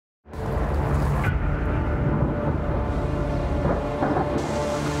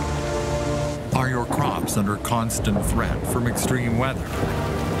crops under constant threat from extreme weather.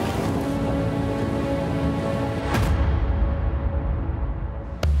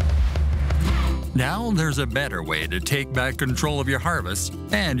 Now there's a better way to take back control of your harvest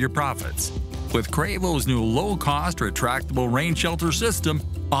and your profits with Cravo's new low-cost retractable rain shelter system,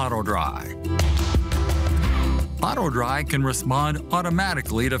 Auto Dry. Auto Dry can respond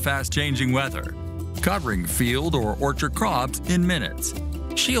automatically to fast-changing weather, covering field or orchard crops in minutes,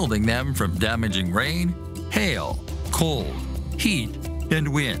 shielding them from damaging rain, hail, cold, heat,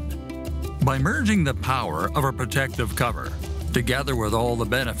 and wind. By merging the power of a protective cover, together with all the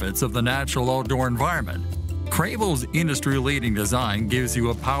benefits of the natural outdoor environment, Cravo's industry-leading design gives you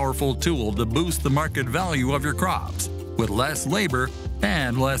a powerful tool to boost the market value of your crops with less labor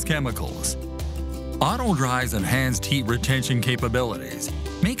and less chemicals. Auto Dry's enhanced heat retention capabilities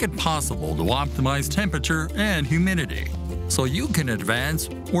make it possible to optimize temperature and humidity so you can advance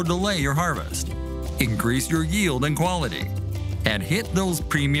or delay your harvest, increase your yield and quality, and hit those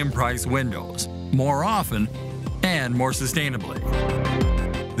premium price windows more often and more sustainably.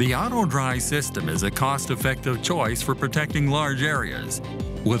 The Auto Dry system is a cost-effective choice for protecting large areas,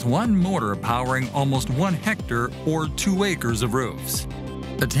 with one motor powering almost 1 hectare or 2 acres of roofs.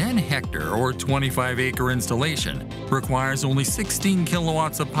 A 10-hectare or 25-acre installation requires only 16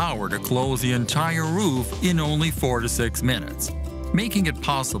 kilowatts of power to close the entire roof in only 4 to 6 minutes, making it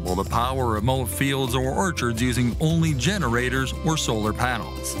possible to power remote fields or orchards using only generators or solar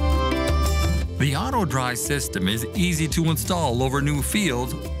panels. The Auto Dry system is easy to install over new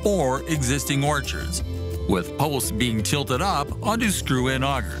fields or existing orchards, with posts being tilted up onto screw-in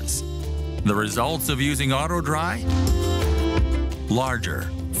augers. The results of using Auto Dry? Larger,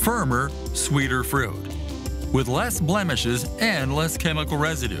 firmer, sweeter fruit, with less blemishes and less chemical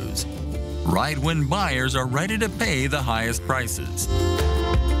residues, right when buyers are ready to pay the highest prices.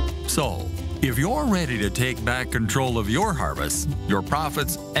 So, if you're ready to take back control of your harvest, your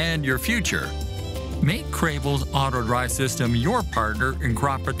profits, and your future, make Cravo's Auto Dry system your partner in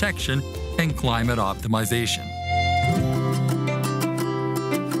crop protection and climate optimization.